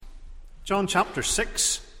John chapter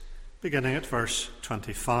 6, beginning at verse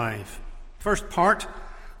 25. First part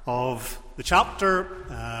of the chapter,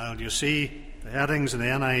 you'll see the headings in the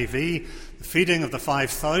NIV, the feeding of the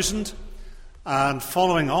 5,000. And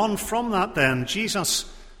following on from that then, Jesus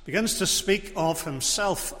begins to speak of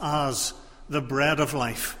himself as the bread of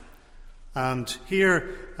life. And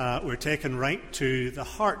here we're taken right to the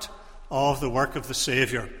heart of the work of the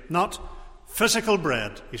Saviour. Not physical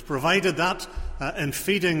bread. He's provided that in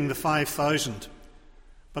feeding the 5,000.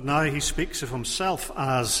 But now he speaks of himself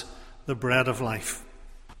as the bread of life.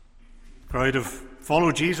 The crowd have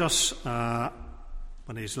followed Jesus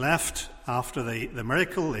when he's left after the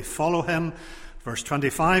miracle. They follow him. Verse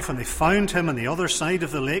 25, when they found him on the other side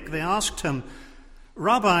of the lake, they asked him,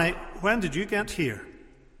 "Rabbi, when did you get here?"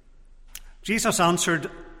 Jesus answered,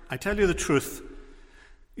 "I tell you the truth.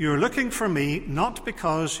 You're looking for me not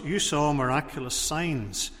because you saw miraculous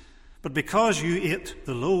signs, but because you ate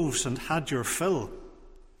the loaves and had your fill.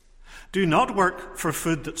 Do not work for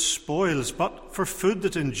food that spoils, but for food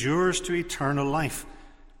that endures to eternal life,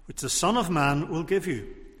 which the Son of Man will give you.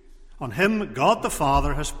 On him God the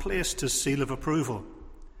Father has placed his seal of approval."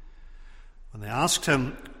 When they asked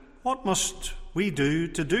him, "What must we do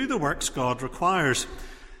to do the works God requires?"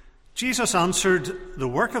 Jesus answered, "The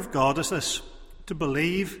work of God is this, to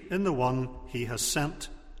believe in the one he has sent."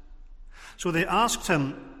 So they asked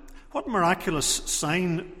him, "What miraculous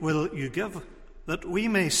sign will you give, that we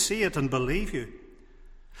may see it and believe you?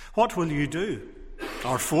 What will you do?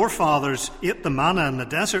 Our forefathers ate the manna in the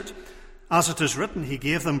desert. As it is written, he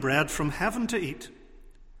gave them bread from heaven to eat."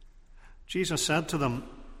 Jesus said to them,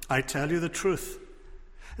 "I tell you the truth.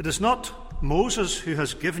 It is not Moses who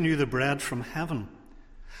has given you the bread from heaven,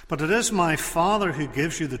 but it is my Father who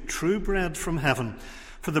gives you the true bread from heaven.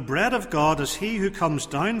 For the bread of God is he who comes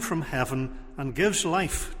down from heaven and gives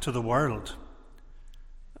life to the world."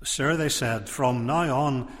 "Sir," they said, "from now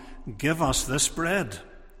on, give us this bread."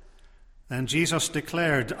 Then Jesus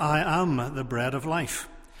declared, "I am the bread of life.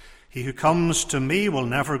 He who comes to me will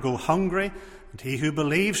never go hungry, and he who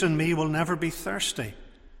believes in me will never be thirsty.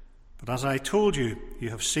 But as I told you, you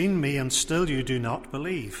have seen me, and still you do not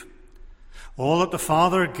believe. All that the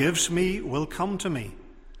Father gives me will come to me,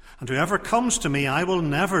 and whoever comes to me I will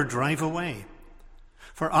never drive away.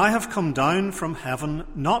 For I have come down from heaven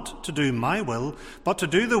not to do my will, but to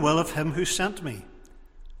do the will of him who sent me.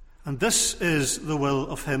 And this is the will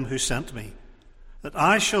of him who sent me, that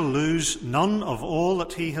I shall lose none of all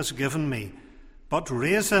that he has given me, but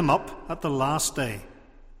raise him up at the last day.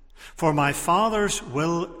 For my Father's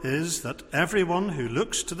will is that everyone who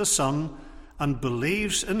looks to the Son and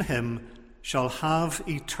believes in him shall have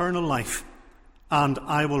eternal life, and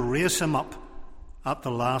I will raise him up at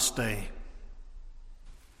the last day."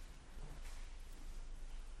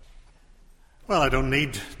 Well, I don't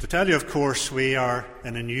need to tell you, of course, we are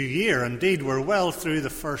in a new year. Indeed, we're well through the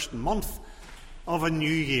first month of a new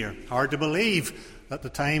year. Hard to believe that the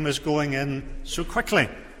time is going in so quickly.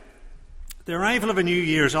 The arrival of a new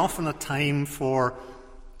year is often a time for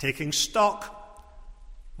taking stock.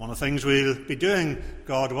 One of the things we'll be doing,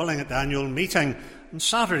 God willing, at the annual meeting on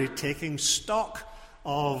Saturday, taking stock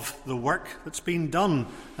of the work that's been done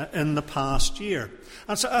in the past year.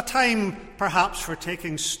 And it's a time, perhaps, for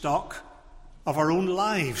taking stock of our own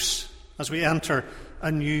lives as we enter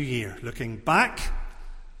a new year, looking back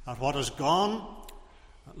at what has gone,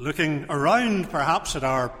 looking around perhaps at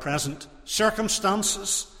our present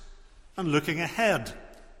circumstances, and looking ahead,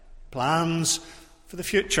 plans for the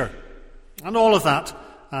future. And all of that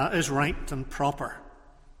is right and proper.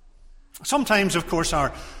 Sometimes, of course,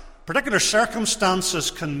 our particular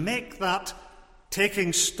circumstances can make that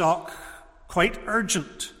taking stock quite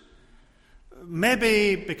urgent.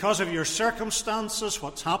 Maybe because of your circumstances,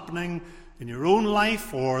 what's happening in your own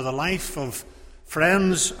life or the life of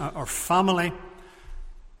friends or family,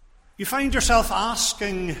 you find yourself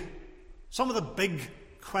asking some of the big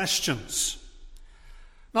questions.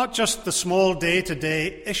 Not just the small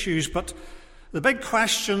day-to-day issues, but the big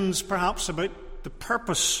questions perhaps about the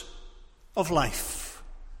purpose of life.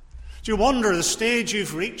 Do you wonder, the stage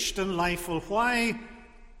you've reached in life, well, why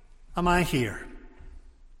am I here?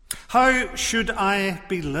 How should I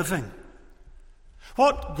be living?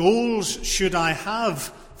 What goals should I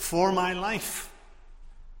have for my life?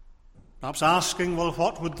 Perhaps asking, well,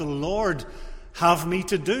 what would the Lord have me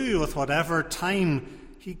to do with whatever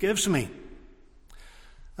time he gives me?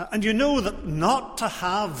 And you know that not to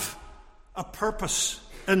have a purpose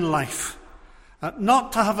in life,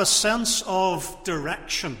 not to have a sense of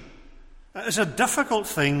direction, is a difficult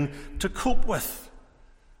thing to cope with.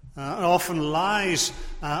 It often lies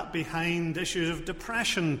behind issues of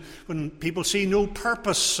depression when people see no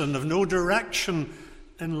purpose and have no direction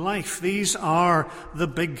in life. These are the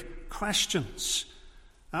big questions.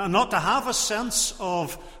 Not to have a sense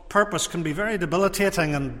of purpose can be very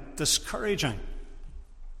debilitating and discouraging.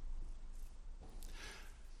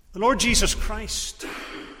 The Lord Jesus Christ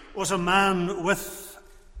was a man with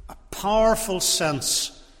a powerful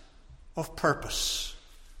sense of purpose.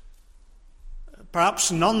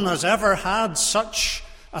 Perhaps none has ever had such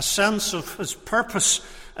a sense of his purpose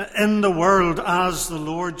in the world as the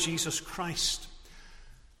Lord Jesus Christ.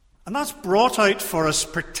 And that's brought out for us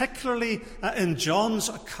particularly in John's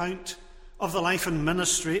account of the life and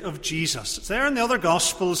ministry of Jesus. It's there in the other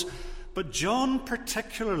Gospels, but John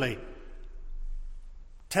particularly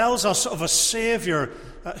tells us of a Saviour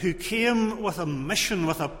who came with a mission,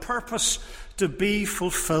 with a purpose to be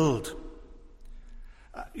fulfilled.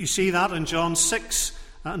 You see that in John 6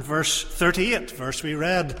 and verse 38, verse we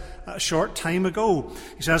read a short time ago.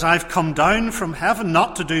 He says, "I've come down from heaven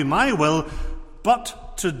not to do my will,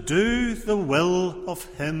 but to do the will of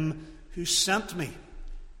him who sent me."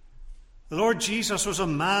 The Lord Jesus was a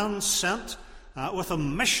man sent with a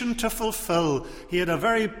mission to fulfill. He had a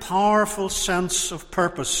very powerful sense of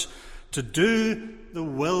purpose to do the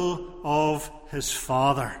will of his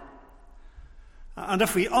Father. And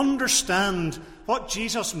if we understand what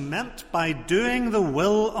Jesus meant by doing the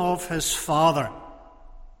will of his Father,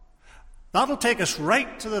 that'll take us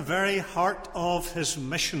right to the very heart of his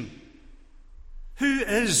mission. Who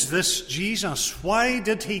is this Jesus? Why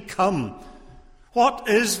did he come? What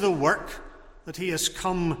is the work that he has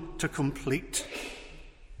come to complete?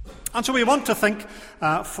 And so we want to think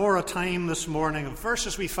for a time this morning of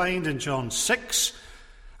verses we find in John 6,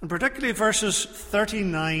 and particularly verses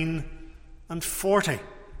 39 and 40,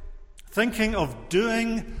 thinking of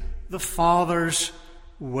doing the Father's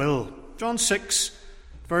will. John 6,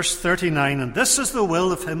 verse 39, "And this is the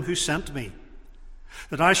will of him who sent me,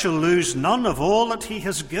 that I shall lose none of all that he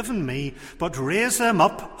has given me, but raise them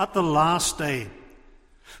up at the last day.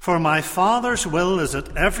 For my Father's will is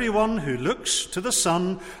that everyone who looks to the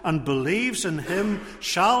Son and believes in him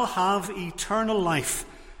shall have eternal life,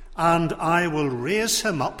 and I will raise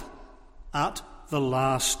him up at the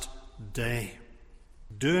last day."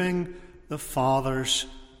 Doing the Father's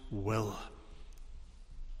will.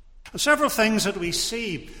 Several things that we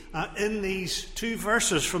see in these two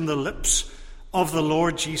verses from the lips of the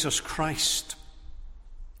Lord Jesus Christ.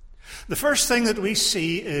 The first thing that we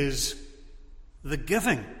see is the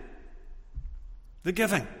giving. The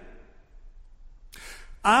giving.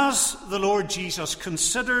 As the Lord Jesus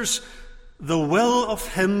considers the will of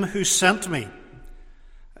him who sent me,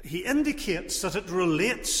 he indicates that it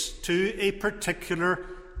relates to a particular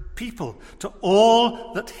people, to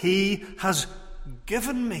all that he has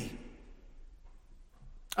given me.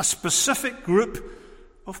 A specific group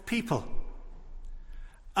of people.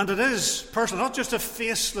 And it is personal, not just a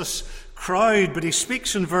faceless crowd, but he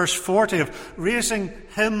speaks in verse 40 of raising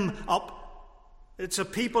him up. It's a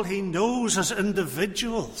people he knows as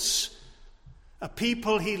individuals, a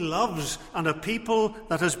people he loves, and a people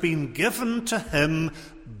that has been given to him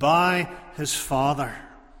by his Father.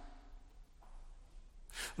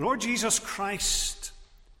 Lord Jesus Christ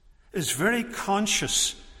is very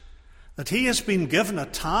conscious that he has been given a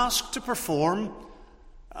task to perform,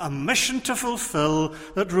 a mission to fulfill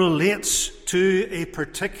that relates to a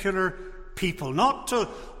particular people, not to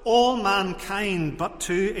all mankind, but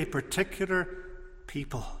to a particular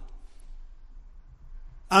people.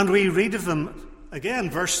 And we read of them again,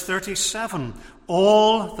 verse 37,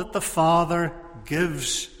 "All that the Father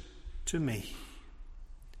gives to me."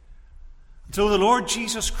 So the Lord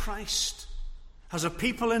Jesus Christ has a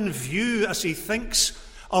people in view as he thinks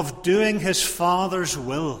of doing his Father's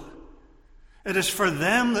will. It is for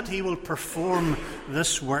them that he will perform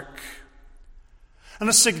this work. And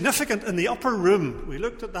it's significant in the upper room. We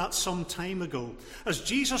looked at that some time ago. As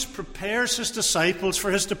Jesus prepares his disciples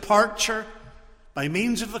for his departure by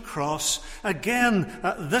means of the cross, again,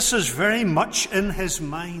 this is very much in his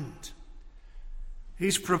mind.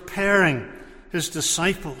 He's preparing his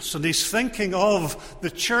disciples, and he's thinking of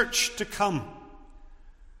the church to come.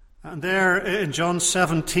 And there in John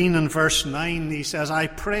 17 and verse 9, he says, "I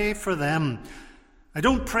pray for them. I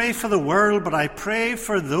don't pray for the world, but I pray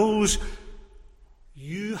for those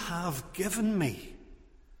you have given me,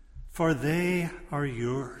 for they are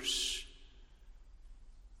yours."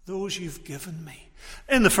 Those you've given me.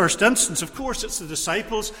 In the first instance, of course, it's the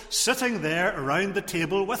disciples sitting there around the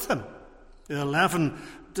table with him, the 11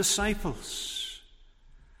 disciples.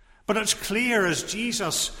 But it's clear as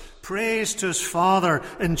Jesus prays to his Father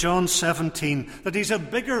in John 17 that he's a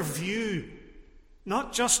bigger view,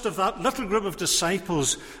 not just of that little group of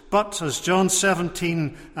disciples, but as John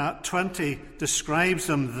 17:20 describes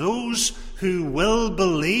them, those who will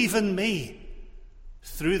believe in me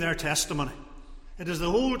through their testimony. It is the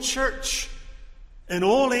whole church in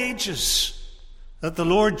all ages that the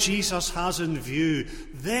Lord Jesus has in view.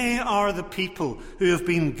 They are the people who have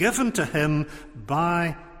been given to him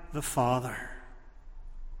by the Father.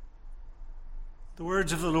 The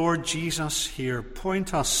words of the Lord Jesus here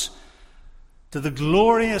point us to the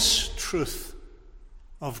glorious truth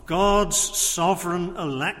of God's sovereign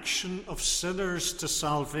election of sinners to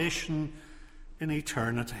salvation in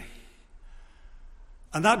eternity.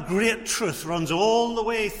 And that great truth runs all the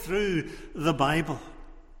way through the Bible.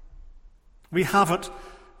 We have it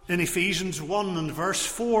in Ephesians 1 and verse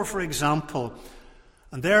 4, for example.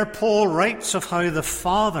 And there Paul writes of how the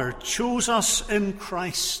Father chose us in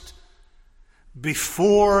Christ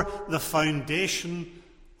before the foundation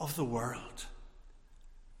of the world.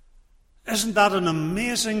 Isn't that an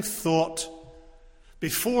amazing thought?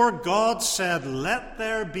 Before God said, "Let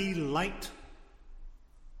there be light,"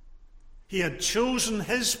 he had chosen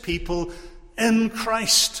his people in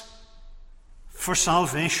Christ for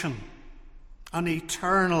salvation, an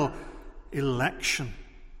eternal election.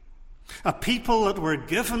 A people that were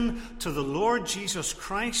given to the Lord Jesus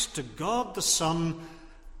Christ, to God the Son,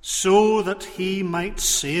 so that he might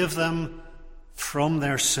save them from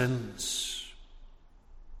their sins.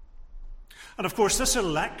 And of course, this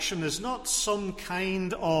election is not some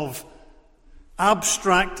kind of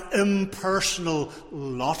abstract, impersonal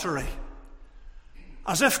lottery,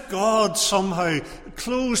 as if God somehow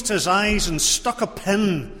closed his eyes and stuck a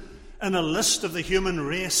pin in a list of the human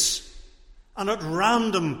race, and at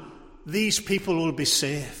random these people will be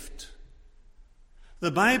saved. The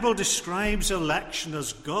Bible describes election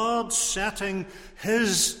as God setting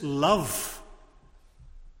his love,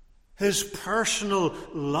 his personal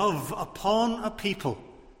love upon a people,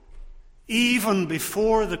 even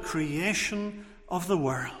before the creation of the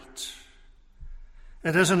world.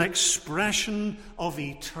 It is an expression of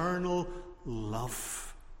eternal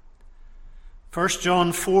love. 1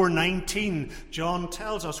 John 4:19, John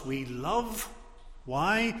tells us we love.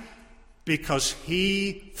 Why? Because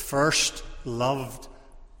he first loved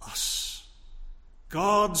us.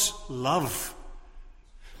 God's love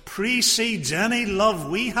precedes any love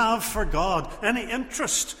we have for God, any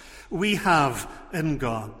interest we have in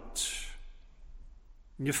God.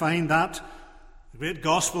 And you find that a great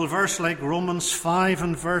gospel verse like Romans 5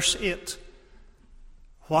 and verse 8.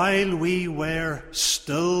 While we were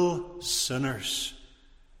still sinners,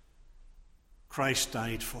 Christ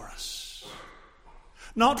died for us.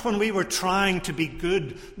 Not when we were trying to be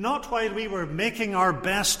good, not while we were making our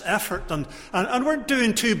best effort and weren't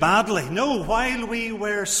doing too badly. No, while we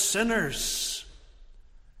were sinners,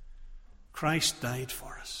 Christ died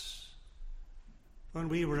for us. When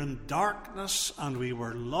we were in darkness and we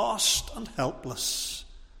were lost and helpless,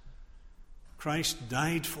 Christ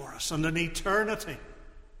died for us. And in eternity,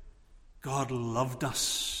 God loved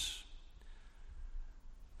us.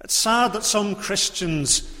 It's sad that some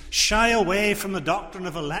Christians shy away from the doctrine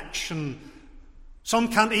of election. Some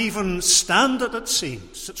can't even stand it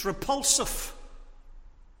seems. It's repulsive.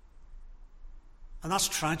 And that's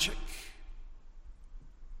tragic.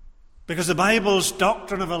 Because the Bible's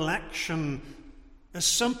doctrine of election is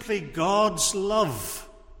simply God's love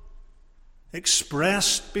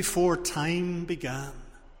expressed before time began.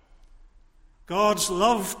 God's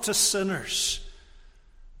love to sinners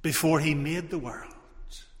before he made the world.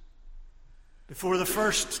 Before the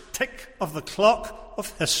first tick of the clock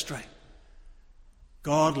of history,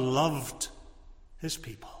 God loved his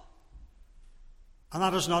people. And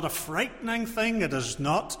that is not a frightening thing. It is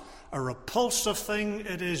not a repulsive thing.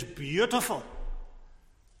 It is beautiful.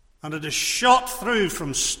 And it is shot through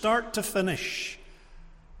from start to finish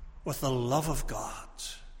with the love of God,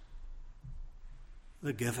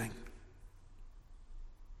 the giving.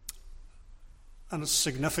 And it's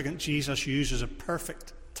significant Jesus uses a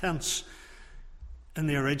perfect tense in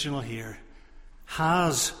the original here.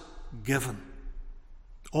 Has given.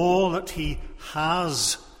 All that he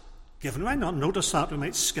has given. We might not notice that. We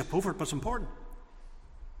might skip over it, but it's important.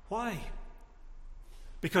 Why?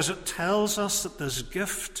 Because it tells us that this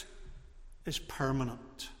gift is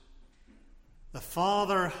permanent. The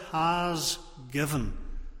Father has given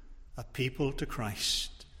a people to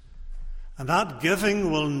Christ. And that giving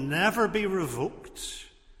will never be revoked.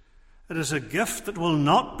 It is a gift that will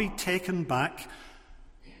not be taken back.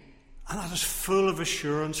 And that is full of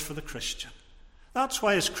assurance for the Christian. That's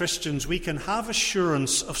why as Christians we can have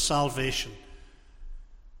assurance of salvation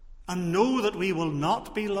and know that we will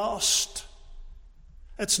not be lost.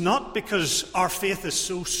 It's not because our faith is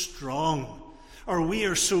so strong or we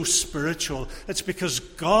are so spiritual. It's because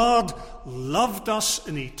God loved us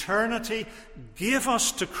in eternity, gave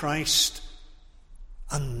us to Christ,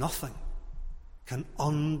 and nothing can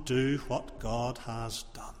undo what God has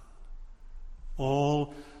done.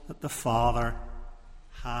 All that the Father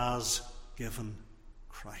has given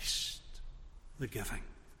Christ, the giving.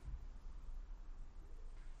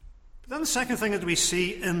 But then the second thing that we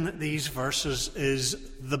see in these verses is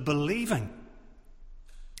the believing.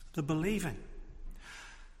 The believing.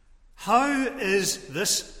 How is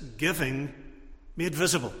this giving made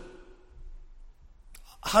visible?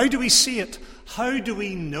 How do we see it? How do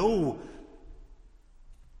we know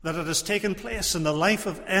that it has taken place in the life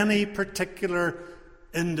of any particular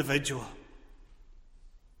individual?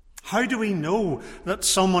 How do we know that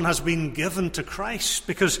someone has been given to Christ?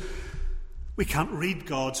 Because we can't read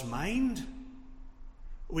God's mind.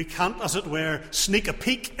 We can't, as it were, sneak a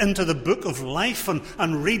peek into the book of life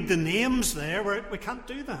and read the names there. We can't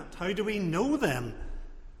do that. How do we know then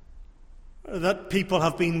that people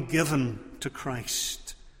have been given to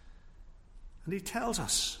Christ? And he tells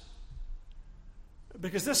us.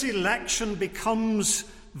 Because this election becomes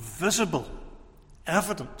visible,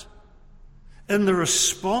 evident, in the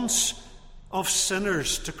response of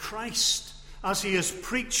sinners to Christ as he is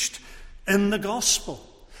preached in the gospel.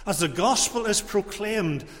 As the gospel is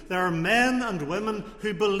proclaimed, there are men and women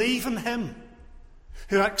who believe in him,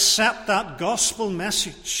 who accept that gospel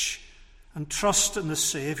message and trust in the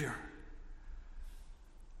Saviour.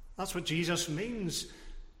 That's what Jesus means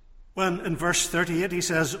when in verse 38 he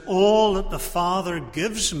says, "All that the Father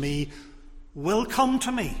gives me will come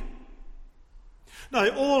to me." Now,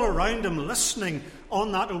 all around him, listening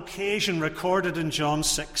on that occasion recorded in John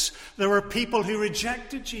 6, there were people who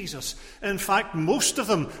rejected Jesus. In fact, most of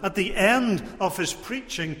them, at the end of his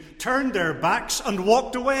preaching, turned their backs and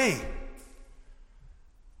walked away,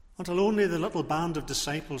 until only the little band of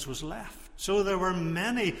disciples was left. So there were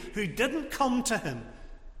many who didn't come to him,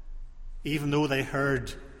 even though they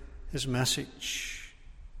heard his message.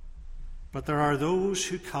 But there are those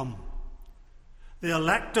who come. The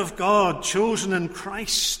elect of God, chosen in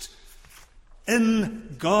Christ,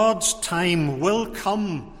 in God's time will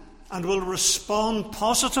come and will respond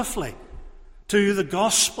positively to the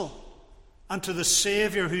gospel and to the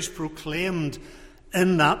Saviour who's proclaimed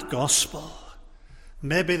in that gospel.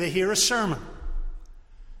 Maybe they hear a sermon.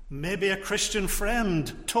 Maybe a Christian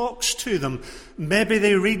friend talks to them. Maybe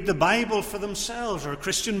they read the Bible for themselves or a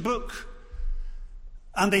Christian book.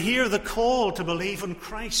 And they hear the call to believe in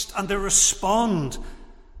Christ and they respond.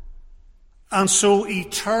 And so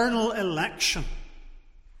eternal election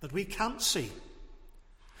that we can't see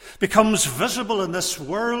becomes visible in this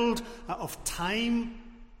world of time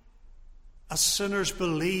as sinners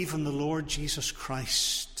believe in the Lord Jesus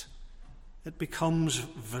Christ. It becomes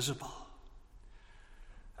visible.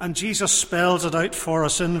 And Jesus spells it out for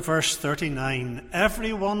us in verse 39.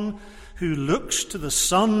 Everyone who looks to the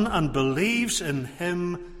Son and believes in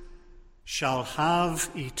him shall have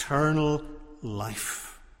eternal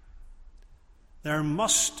life. There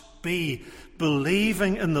must be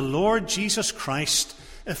believing in the Lord Jesus Christ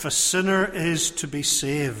if a sinner is to be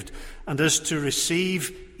saved and is to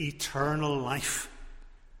receive eternal life.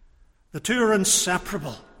 The two are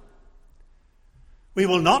inseparable. We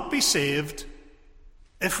will not be saved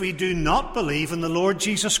if we do not believe in the Lord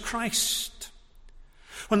Jesus Christ.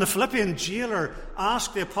 When the Philippian jailer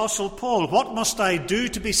asked the Apostle Paul, "What must I do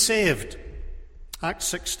to be saved?" Acts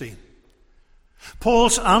 16.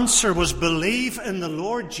 Paul's answer was, "Believe in the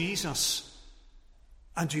Lord Jesus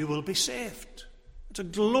and you will be saved." It's a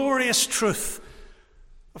glorious truth.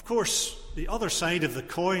 Of course, the other side of the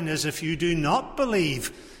coin is if you do not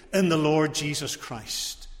believe in the Lord Jesus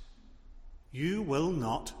Christ, you will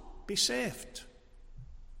not be saved.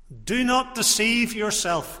 Do not deceive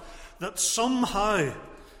yourself that somehow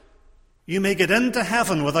you may get into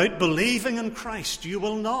heaven without believing in Christ. You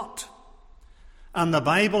will not. And the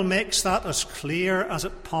Bible makes that as clear as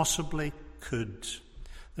it possibly could.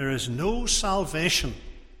 There is no salvation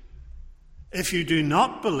if you do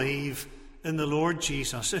not believe in the Lord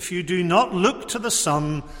Jesus. If you do not look to the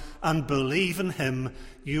Son and believe in him,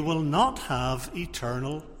 you will not have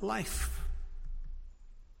eternal life.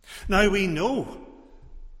 Now we know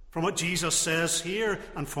from what Jesus says here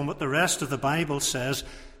and from what the rest of the Bible says,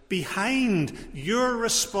 behind your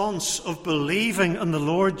response of believing in the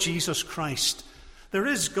Lord Jesus Christ, there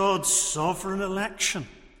is God's sovereign election.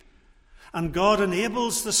 And God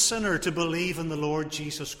enables the sinner to believe in the Lord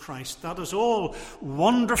Jesus Christ. That is all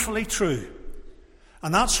wonderfully true.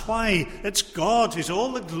 And that's why it's God who's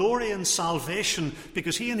all the glory in salvation,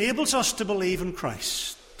 because he enables us to believe in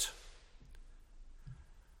Christ.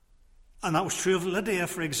 And that was true of Lydia,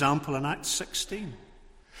 for example, in Acts 16.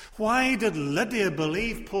 Why did Lydia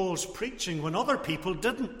believe Paul's preaching when other people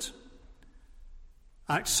didn't?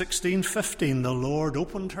 Acts 16:15, the Lord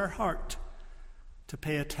opened her heart to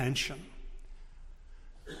pay attention.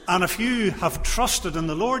 And if you have trusted in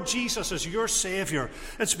the Lord Jesus as your Saviour,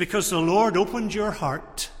 it's because the Lord opened your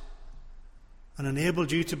heart and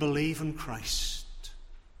enabled you to believe in Christ.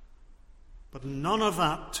 But none of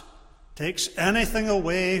that takes anything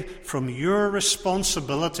away from your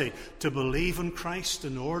responsibility to believe in Christ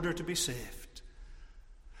in order to be saved.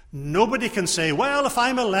 Nobody can say, well, if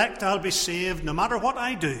I'm elect, I'll be saved no matter what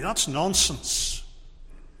I do. That's nonsense.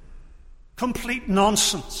 Complete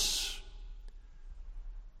nonsense.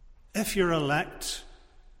 If you're elect,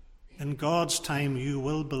 in God's time you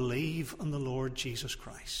will believe in the Lord Jesus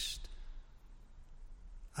Christ.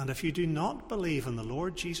 And if you do not believe in the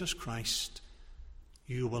Lord Jesus Christ,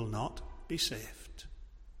 you will not be saved.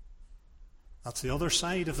 That's the other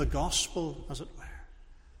side of the gospel, as it were.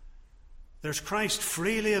 There's Christ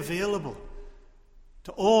freely available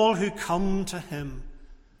to all who come to him.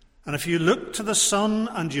 And if you look to the Son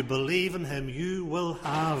and you believe in him, you will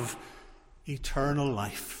have eternal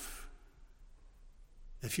life.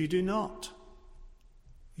 If you do not,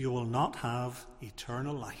 you will not have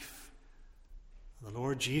eternal life. The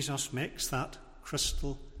Lord Jesus makes that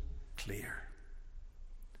crystal clear.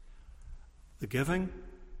 The giving,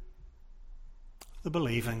 the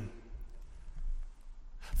believing.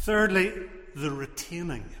 Thirdly, the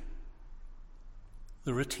retaining.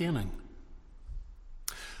 The retaining.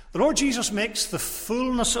 The Lord Jesus makes the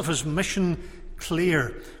fullness of his mission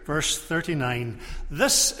clear. Verse 39,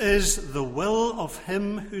 this is the will of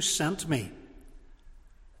him who sent me,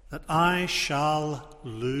 that I shall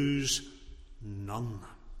lose none.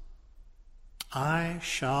 I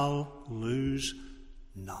shall lose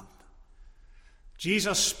none.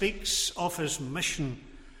 Jesus speaks of his mission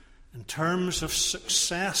in terms of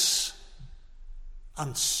success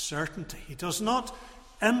and certainty. He does not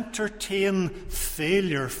entertain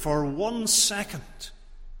failure for 1 second.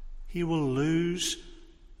 He will lose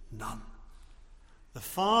none. The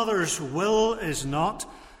Father's will is not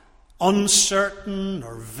uncertain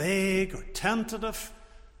or vague or tentative.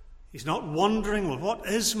 He's not wondering, well, what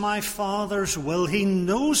is my Father's will? He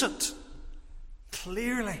knows it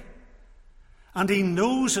clearly. And he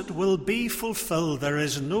knows it will be fulfilled. There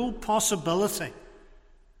is no possibility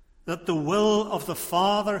that the will of the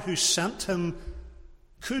Father who sent him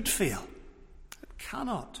could fail. It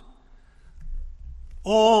cannot.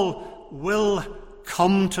 All will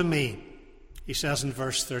come to me, he says in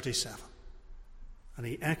verse 37. And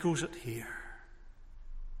he echoes it here.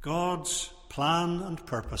 God's plan and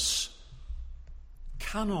purpose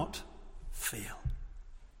cannot fail.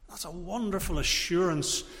 That's a wonderful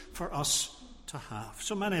assurance for us to have.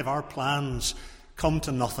 So many of our plans come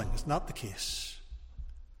to nothing. Isn't that the case?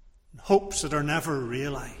 Hopes that are never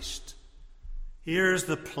realized. Here's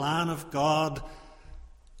the plan of God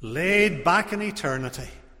laid back in eternity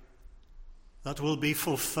that will be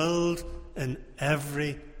fulfilled in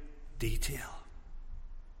every detail.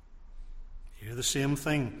 Hear the same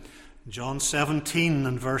thing. John 17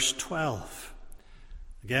 and verse 12.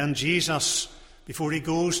 Again, Jesus, before he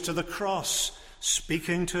goes to the cross,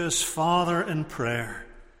 speaking to his Father in prayer.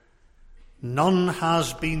 None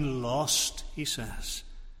has been lost, he says,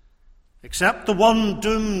 except the one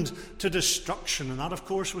doomed to destruction. And that, of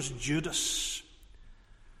course, was Judas.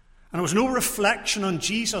 And it was no reflection on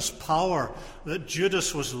Jesus' power that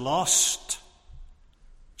Judas was lost.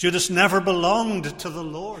 Judas never belonged to the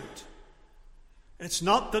Lord. It's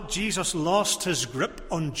not that Jesus lost his grip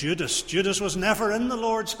on Judas. Judas was never in the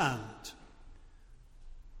Lord's hand.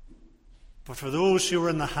 But for those who were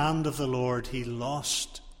in the hand of the Lord, he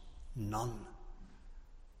lost none.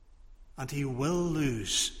 And he will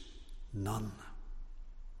lose none.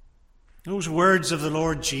 Those words of the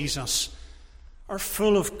Lord Jesus are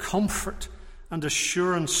full of comfort and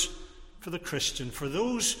assurance for the Christian, for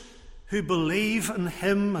those who believe in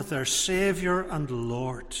him as their Saviour and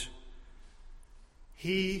Lord.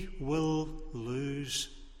 He will lose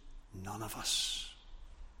none of us.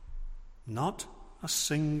 Not a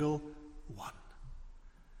single one.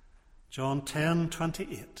 John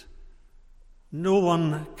 10:28. No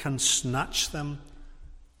one can snatch them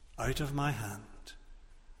out of my hand.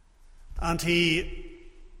 And he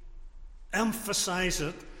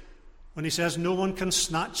emphasizes it when he says no one can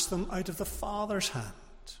snatch them out of the Father's hand.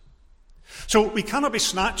 So we cannot be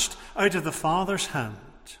snatched out of the Father's hand.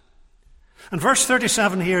 And verse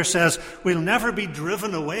 37 here says, we'll never be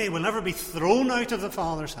driven away, we'll never be thrown out of the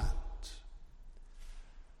Father's hand.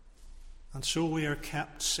 And so we are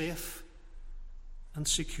kept safe and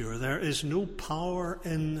secure. There is no power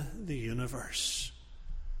in the universe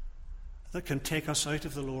that can take us out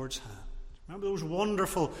of the Lord's hand. Remember those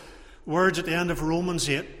wonderful words at the end of Romans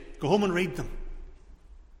 8? Go home and read them.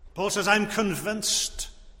 Paul says, I'm convinced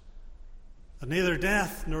that neither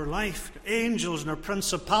death nor life, angels nor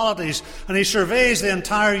principalities, and he surveys the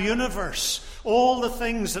entire universe. All the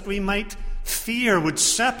things that we might fear would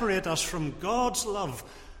separate us from God's love.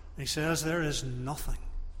 He says there is nothing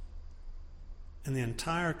in the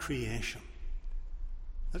entire creation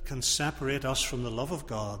that can separate us from the love of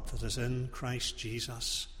God that is in Christ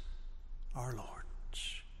Jesus our Lord.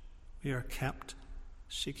 We are kept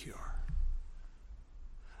secure.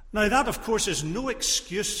 Now that, of course, is no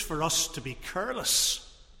excuse for us to be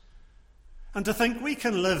careless and to think we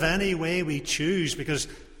can live any way we choose because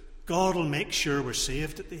God will make sure we're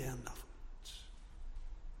saved at the end of it.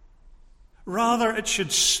 Rather, it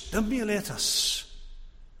should stimulate us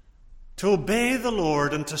to obey the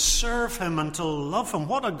Lord and to serve Him and to love Him.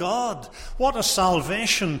 What a God! What a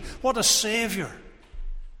salvation! What a Saviour!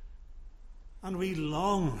 And we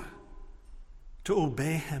long to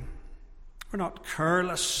obey Him. We're not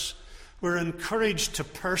careless. We're encouraged to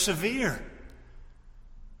persevere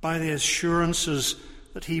by the assurances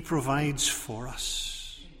that He provides for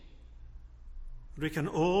us. We can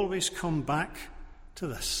always come back to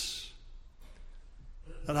this,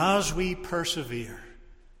 that as we persevere,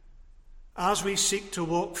 as we seek to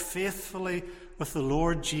walk faithfully with the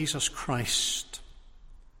Lord Jesus Christ,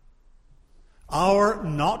 our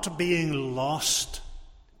not being lost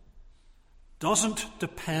doesn't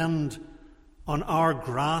depend on our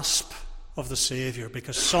grasp of the Saviour,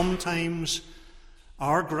 because sometimes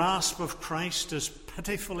our grasp of Christ is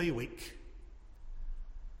pitifully weak.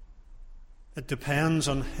 It depends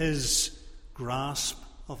on His grasp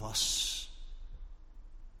of us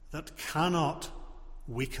that cannot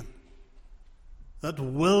weaken, that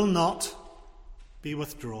will not be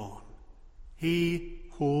withdrawn. He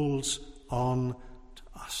holds on to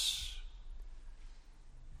us.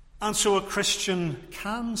 And so a Christian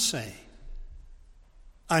can say,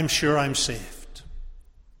 I'm sure I'm saved.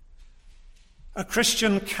 A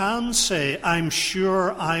Christian can say, I'm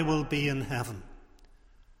sure I will be in heaven.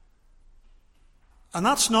 And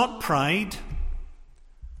that's not pride,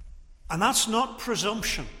 and that's not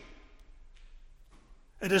presumption.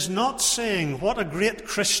 It is not saying, what a great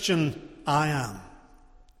Christian I am.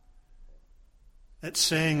 It's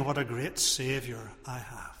saying, what a great Saviour I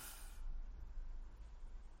have.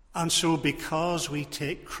 And so because we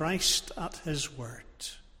take Christ at His word,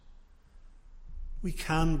 we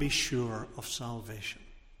can be sure of salvation.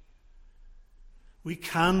 We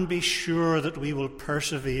can be sure that we will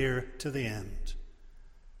persevere to the end.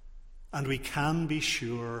 And we can be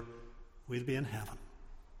sure we'll be in heaven.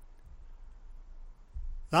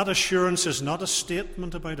 That assurance is not a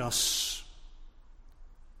statement about us.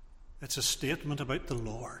 It's a statement about the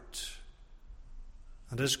Lord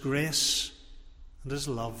and His grace and His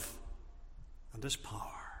love and His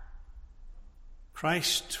power.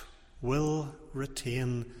 Christ will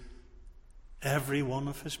retain every one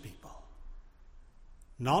of His people.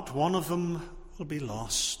 Not one of them will be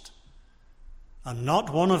lost, and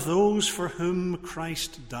not one of those for whom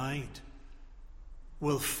Christ died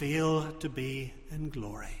will fail to be in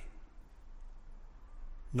glory.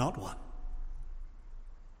 Not one.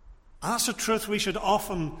 And that's a truth we should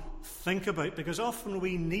often think about, because often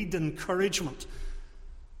we need encouragement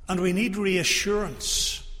and we need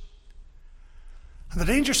reassurance. And the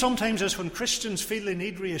danger sometimes is when Christians feel they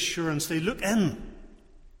need reassurance, they look in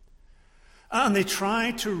and they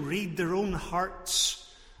try to read their own hearts.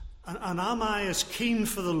 And am I as keen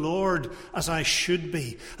for the Lord as I should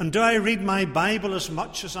be? And do I read my Bible as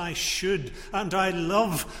much as I should? And do I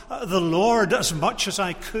love the Lord as much as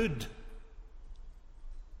I could?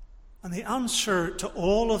 And the answer to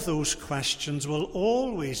all of those questions will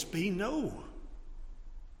always be no.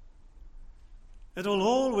 It will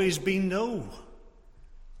always be no.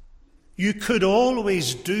 You could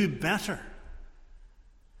always do better.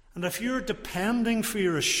 And if you're depending for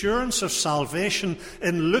your assurance of salvation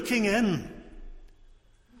in looking in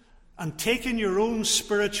and taking your own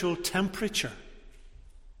spiritual temperature,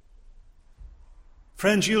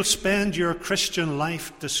 friends, you'll spend your Christian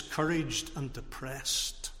life discouraged and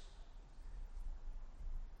depressed.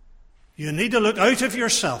 You need to look out of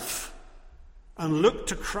yourself and look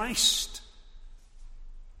to Christ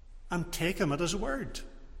and take Him at His word.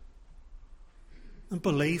 and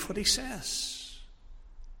believe what he says.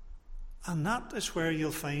 And that is where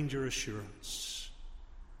you'll find your assurance.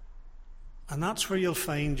 And that's where you'll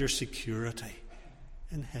find your security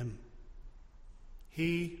in him.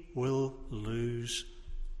 He will lose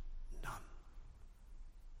none.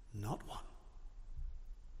 Not one.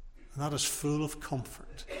 And that is full of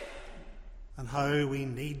comfort. And how we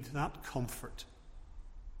need that comfort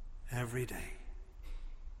every day.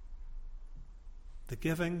 The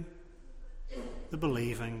giving, the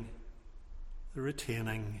believing, the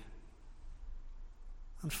retaining.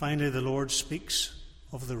 And finally, the Lord speaks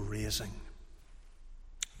of the raising.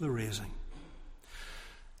 The raising.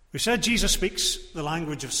 We said Jesus speaks the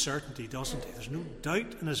language of certainty, doesn't he? There's no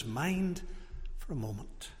doubt in his mind for a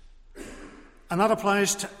moment. And that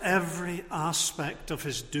applies to every aspect of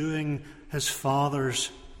his doing his Father's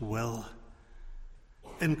will,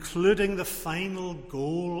 including the final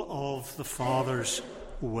goal of the Father's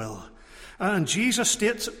will. And Jesus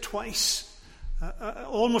states it twice,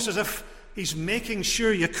 almost as if he's making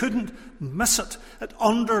sure you couldn't miss it. It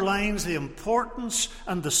underlines the importance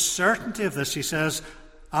and the certainty of this. He says,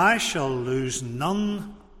 I shall lose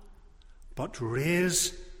none, but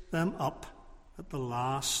raise them up at the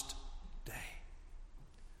last day.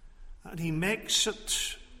 And he makes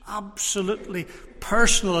it absolutely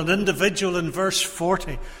personal and individual in verse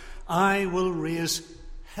 40. I will raise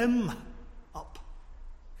him up.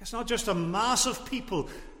 It's not just a mass of people.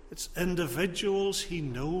 It's individuals he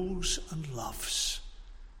knows and loves.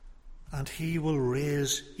 And he will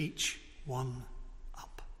raise each one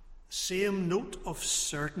up. Same note of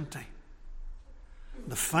certainty.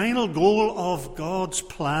 The final goal of God's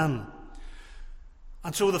plan.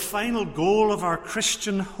 And so the final goal of our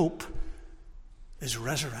Christian hope is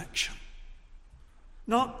resurrection.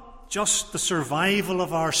 Not just the survival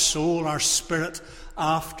of our soul, our spirit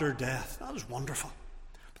after death. That is wonderful.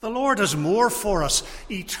 But the Lord has more for us.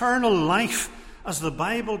 Eternal life, as the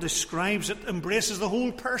Bible describes it, embraces the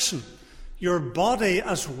whole person, your body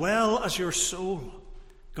as well as your soul.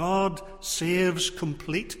 God saves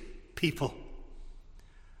complete people.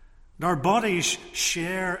 And our bodies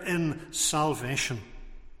share in salvation.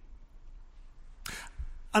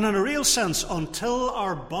 And in a real sense, until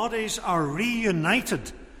our bodies are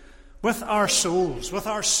reunited with our souls, with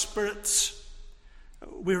our spirits,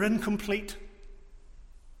 we're incomplete.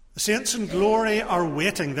 The saints in glory are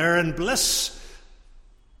waiting. They're in bliss.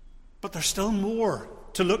 But there's still more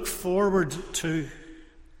to look forward to.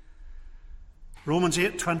 Romans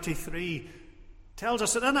 8:23 tells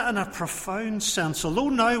us that in a profound sense, although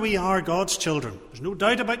now we are God's children, there's no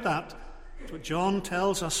doubt about that. That's what John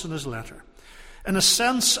tells us in his letter. In a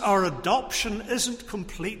sense, our adoption isn't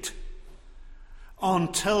complete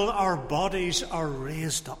until our bodies are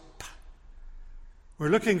raised up. We're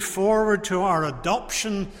looking forward to our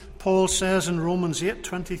adoption, Paul says in Romans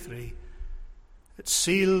 8:23. It's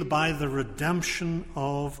sealed by the redemption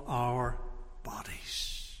of our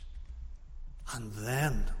bodies. And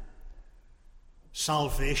then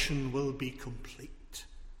salvation will be complete.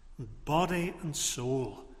 Body and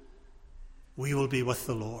soul, we will be with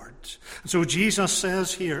the Lord. And so Jesus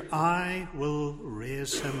says here, I will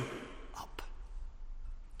raise him up.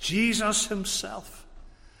 Jesus himself,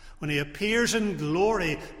 when he appears in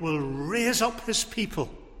glory, will raise up his people.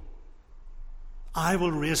 I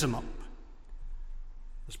will raise him up.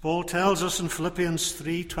 As Paul tells us in Philippians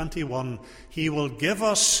 3:21, he will give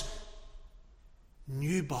us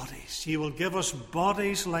new bodies. He will give us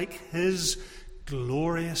bodies like his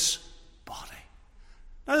glorious body.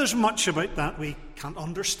 Now, there's much about that we can't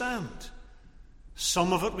understand.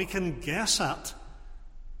 Some of it we can guess at,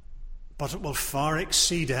 but it will far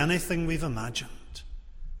exceed anything we've imagined.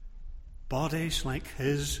 Bodies like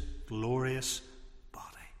his glorious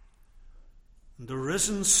body. And the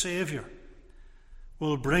risen Saviour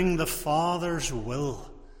will bring the Father's will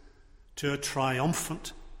to a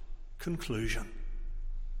triumphant conclusion.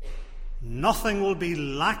 Nothing will be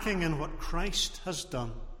lacking in what Christ has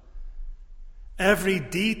done. Every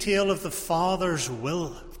detail of the Father's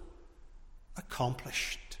will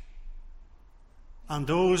accomplished. And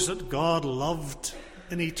those that God loved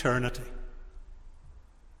in eternity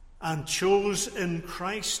and chose in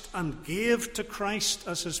Christ and gave to Christ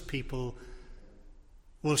as his people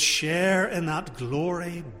will share in that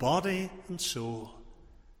glory, body and soul,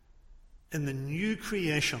 in the new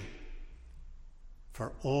creation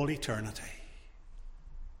for all eternity.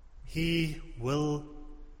 He will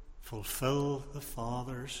fulfill the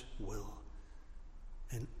Father's will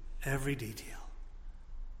in every detail.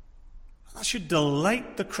 And that should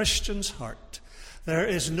delight the Christian's heart. There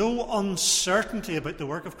is no uncertainty about the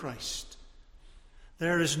work of Christ.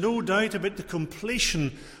 There is no doubt about the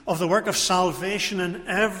completion of the work of salvation in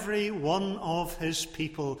every one of his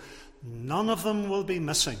people. None of them will be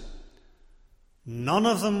missing. None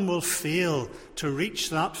of them will fail to reach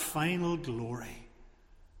that final glory.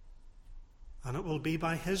 And it will be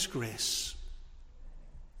by his grace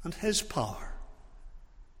and his power.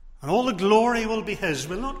 And all the glory will be his.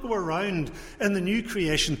 We'll not go around in the new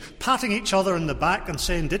creation patting each other on the back and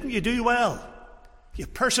saying, "Didn't you do well? You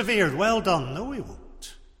persevered, well done." No, we won't.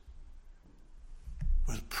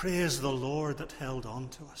 We'll praise the Lord that held on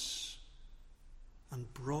to us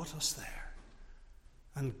and brought us there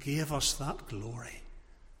and gave us that glory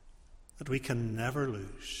that we can never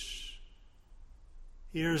lose.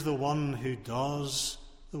 Here's the one who does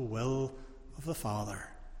the will of the Father,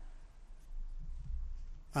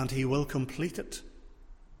 and he will complete it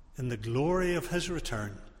in the glory of his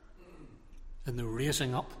return, in the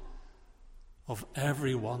raising up of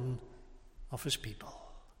every one of his people.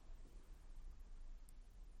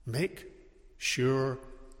 Make sure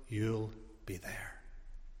you'll be there.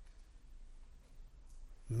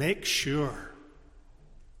 Make sure.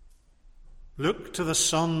 Look to the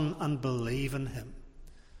Son and believe in him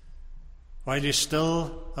while you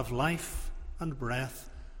still have life and breath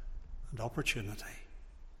and opportunity.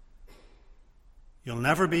 You'll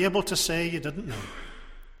never be able to say you didn't know.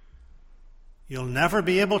 You'll never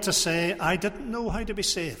be able to say, "I didn't know how to be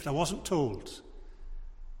saved. I wasn't told."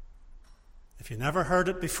 If you never heard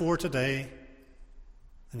it before today,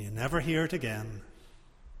 and you never hear it again,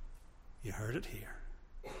 you heard it here.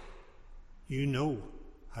 You know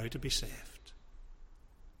how to be saved.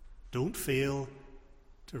 Don't fail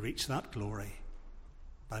to reach that glory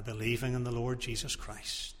by believing in the Lord Jesus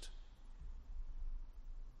Christ.